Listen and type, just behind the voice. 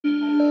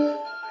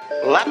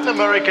Latin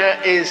America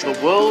is the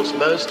world's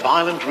most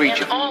violent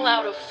region. An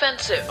all-out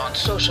offensive on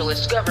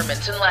socialist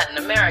governments in Latin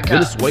America.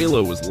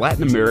 Venezuela was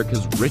Latin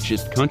America's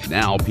richest country.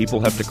 Now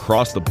people have to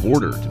cross the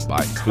border to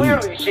buy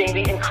food. Clearly seeing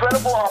the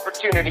incredible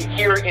opportunity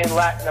here in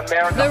Latin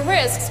America. The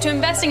risks to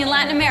investing in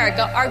Latin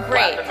America are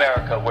great. Latin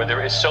America, where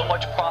there is so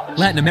much promise.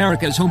 Latin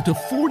America is home to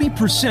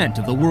 40%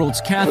 of the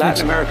world's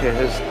Catholics. Latin America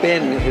has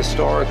been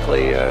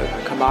historically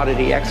a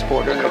commodity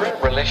exporter. The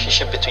current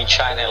relationship between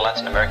China and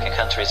Latin American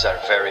countries are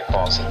very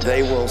positive.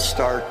 They will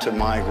start to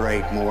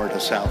migrate more to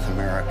South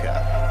America.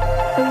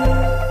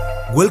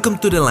 Welcome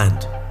to the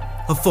land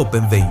of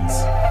open veins.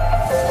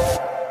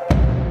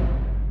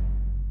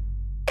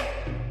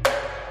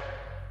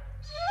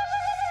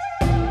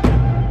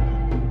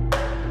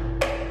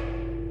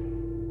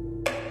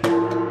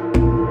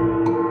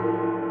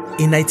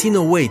 In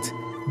 1908,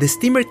 the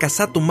steamer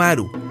Kasato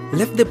Maru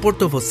left the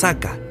port of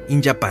Osaka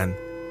in Japan.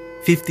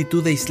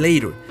 52 days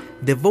later,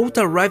 the boat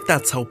arrived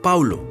at Sao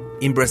Paulo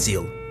in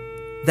Brazil.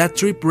 That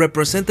trip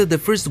represented the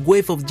first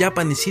wave of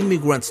Japanese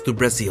immigrants to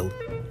Brazil.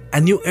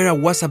 A new era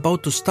was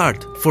about to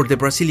start for the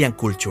Brazilian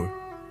culture.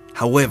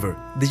 However,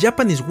 the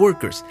Japanese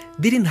workers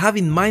didn't have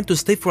in mind to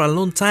stay for a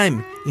long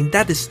time in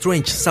that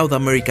strange South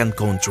American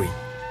country.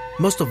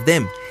 Most of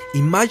them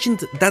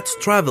imagined that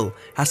travel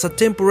as a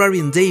temporary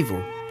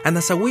endeavor and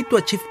as a way to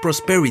achieve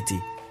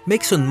prosperity,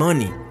 make some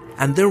money,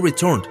 and then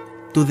return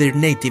to their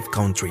native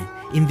country.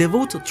 In the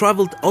boat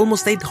traveled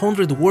almost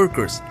 800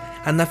 workers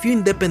and a few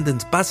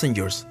independent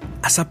passengers.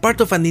 As a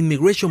part of an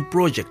immigration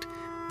project,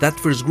 that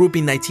first group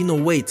in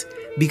 1908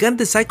 began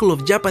the cycle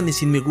of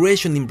Japanese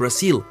immigration in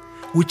Brazil,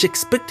 which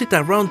expected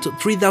around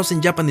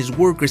 3,000 Japanese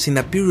workers in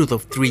a period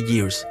of 3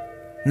 years.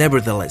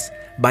 Nevertheless,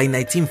 by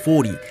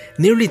 1940,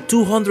 nearly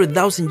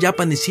 200,000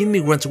 Japanese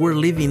immigrants were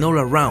living all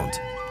around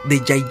the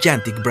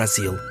gigantic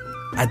Brazil.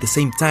 At the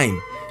same time,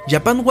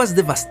 Japan was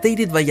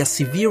devastated by a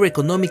severe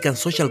economic and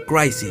social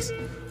crisis,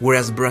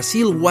 whereas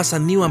Brazil was a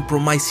new and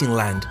promising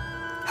land.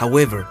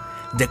 However,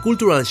 the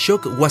cultural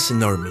shock was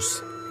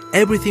enormous.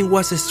 Everything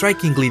was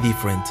strikingly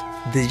different.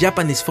 The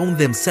Japanese found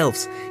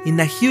themselves in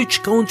a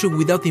huge country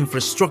without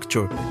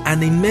infrastructure,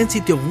 an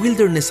immensity of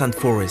wilderness and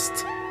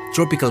forest,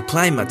 tropical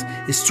climate,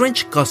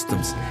 strange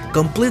customs,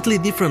 completely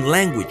different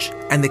language,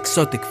 and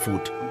exotic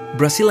food.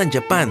 Brazil and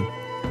Japan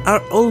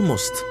are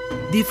almost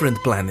different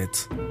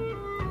planets.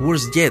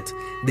 Worse yet,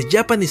 the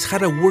Japanese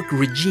had a work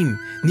regime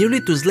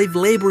nearly to slave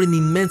labor in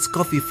immense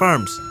coffee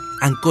farms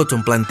and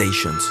cotton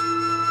plantations.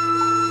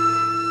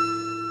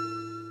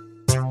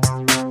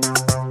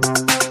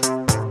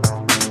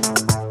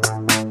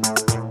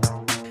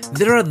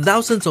 There are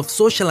thousands of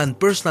social and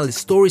personal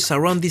stories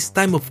around this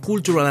time of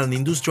cultural and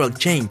industrial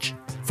change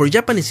for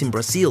Japanese in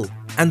Brazil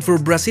and for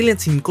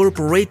Brazilians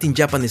incorporating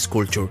Japanese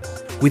culture.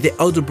 With the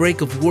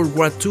outbreak of World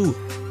War II,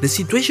 the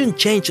situation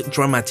changed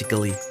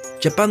dramatically.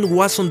 Japan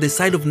was on the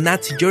side of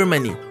Nazi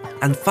Germany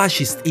and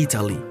Fascist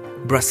Italy.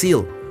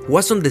 Brazil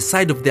was on the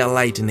side of the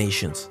Allied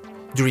nations.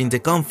 During the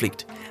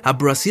conflict, a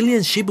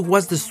Brazilian ship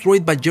was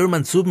destroyed by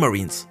German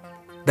submarines.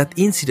 That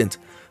incident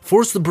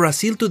forced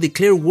Brazil to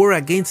declare war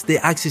against the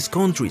Axis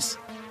countries,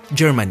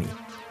 Germany,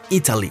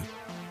 Italy,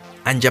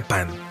 and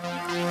Japan.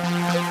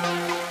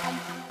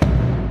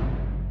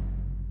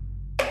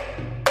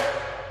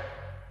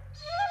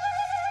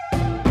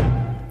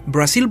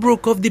 Brazil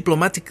broke off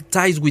diplomatic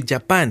ties with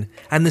Japan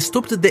and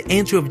stopped the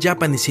entry of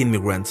Japanese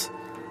immigrants.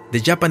 The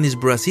Japanese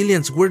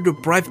Brazilians were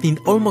deprived in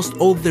almost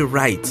all their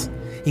rights,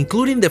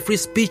 including the free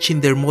speech in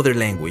their mother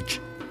language.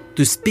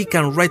 To speak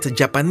and write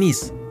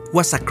Japanese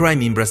was a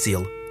crime in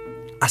Brazil.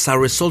 As a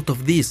result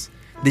of this,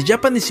 the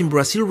Japanese in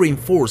Brazil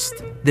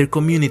reinforced their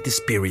community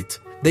spirit.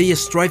 They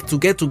strived to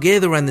get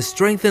together and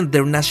strengthen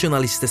their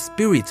nationalist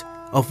spirit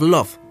of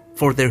love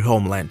for their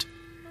homeland.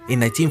 In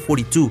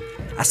 1942,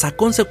 as a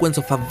consequence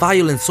of a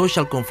violent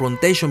social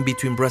confrontation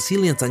between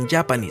Brazilians and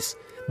Japanese,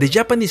 the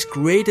Japanese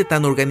created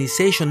an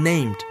organization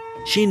named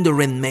Shindo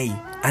Renmei,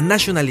 a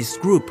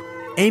nationalist group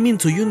aiming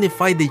to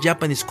unify the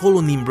Japanese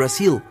colony in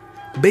Brazil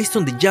based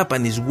on the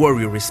Japanese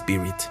warrior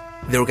spirit.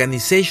 The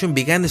organization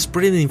began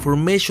spreading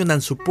information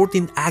and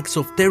supporting acts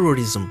of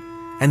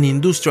terrorism and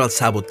industrial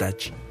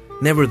sabotage.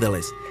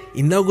 Nevertheless,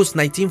 in August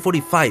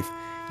 1945,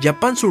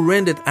 Japan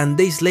surrendered and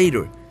days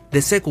later,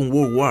 the Second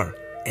World War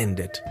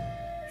ended.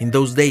 In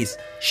those days,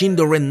 Shindo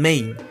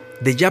Renmei,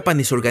 the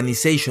Japanese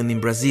organization in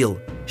Brazil,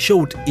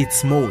 showed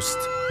its most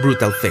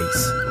brutal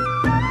face.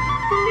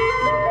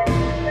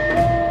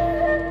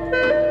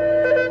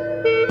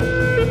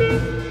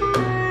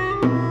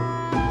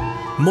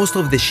 Most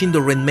of the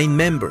Shindo Renmei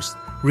members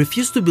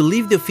refused to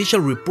believe the official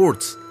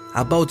reports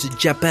about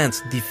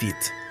Japan's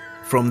defeat.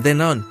 From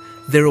then on,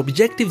 their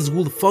objectives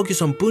would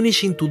focus on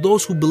punishing to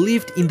those who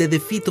believed in the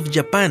defeat of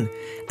Japan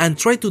and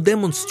try to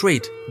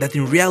demonstrate that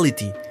in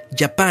reality,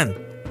 Japan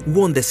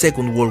won the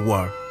Second World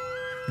War.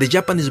 The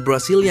Japanese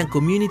Brazilian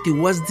community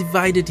was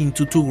divided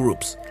into two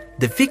groups: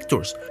 the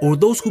victors, or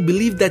those who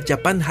believed that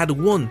Japan had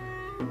won.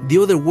 The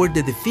other were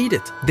the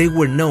defeated. They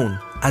were known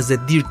as the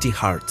Dirty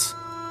Hearts,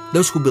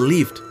 those who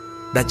believed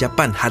that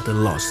Japan had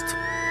lost.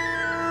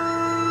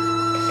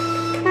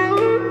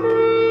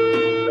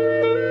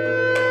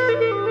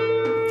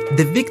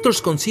 The victors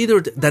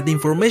considered that the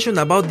information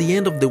about the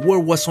end of the war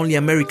was only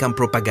American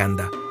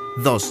propaganda.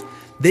 Thus,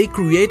 they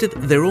created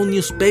their own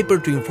newspaper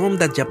to inform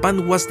that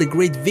Japan was the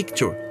great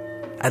victor.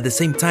 At the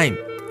same time,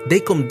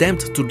 they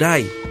condemned to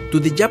die to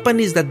the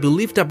Japanese that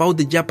believed about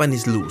the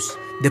Japanese lose.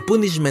 The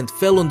punishment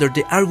fell under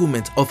the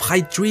argument of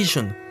high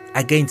treason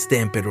against the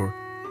emperor.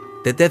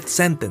 The death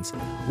sentence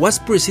was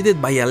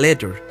preceded by a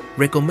letter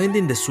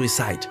recommending the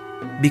suicide,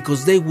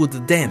 because they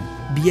would then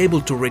be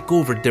able to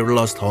recover their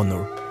lost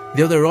honor.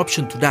 The other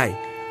option to die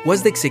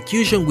was the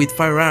execution with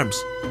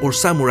firearms or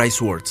samurai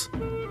swords.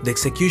 The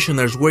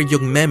executioners were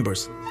young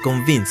members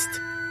convinced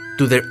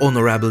to their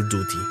honorable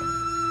duty.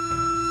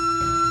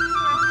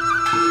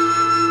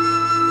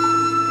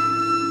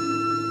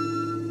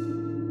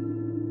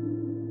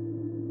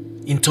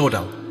 In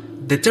total,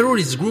 the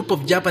terrorist group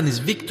of Japanese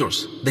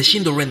victors, the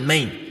Shindo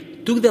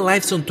Renmei, took the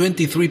lives of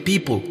 23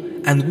 people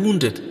and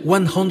wounded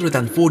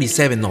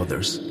 147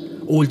 others,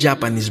 all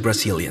Japanese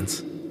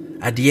Brazilians.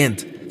 At the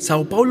end,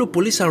 Sao Paulo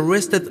police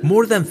arrested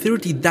more than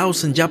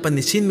 30,000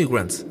 Japanese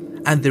immigrants,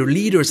 and their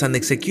leaders and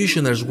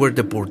executioners were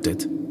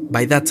deported.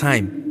 By that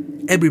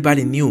time,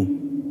 everybody knew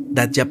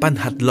that Japan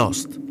had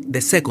lost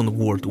the Second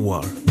World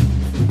War.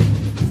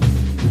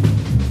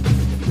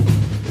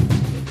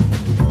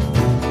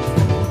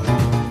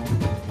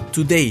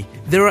 Today,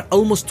 there are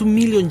almost 2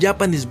 million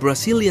Japanese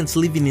Brazilians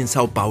living in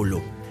Sao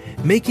Paulo,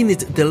 making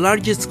it the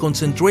largest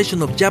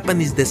concentration of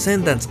Japanese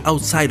descendants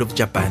outside of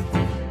Japan.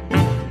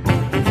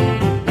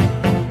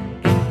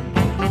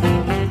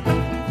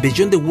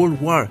 Beyond the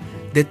World War,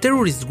 the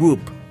terrorist group,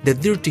 the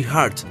Dirty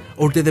Heart,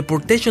 or the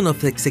deportation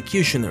of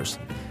executioners,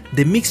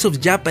 the mix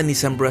of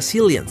Japanese and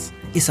Brazilians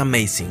is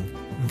amazing.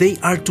 They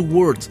are two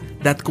words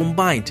that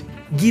combined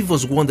give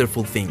us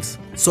wonderful things,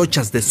 such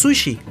as the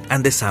sushi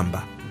and the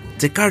samba,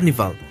 the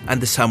carnival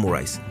and the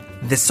samurais,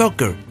 the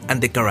soccer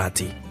and the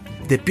karate,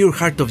 the pure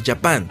heart of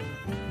Japan,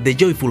 the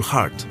joyful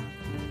heart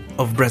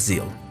of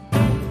Brazil.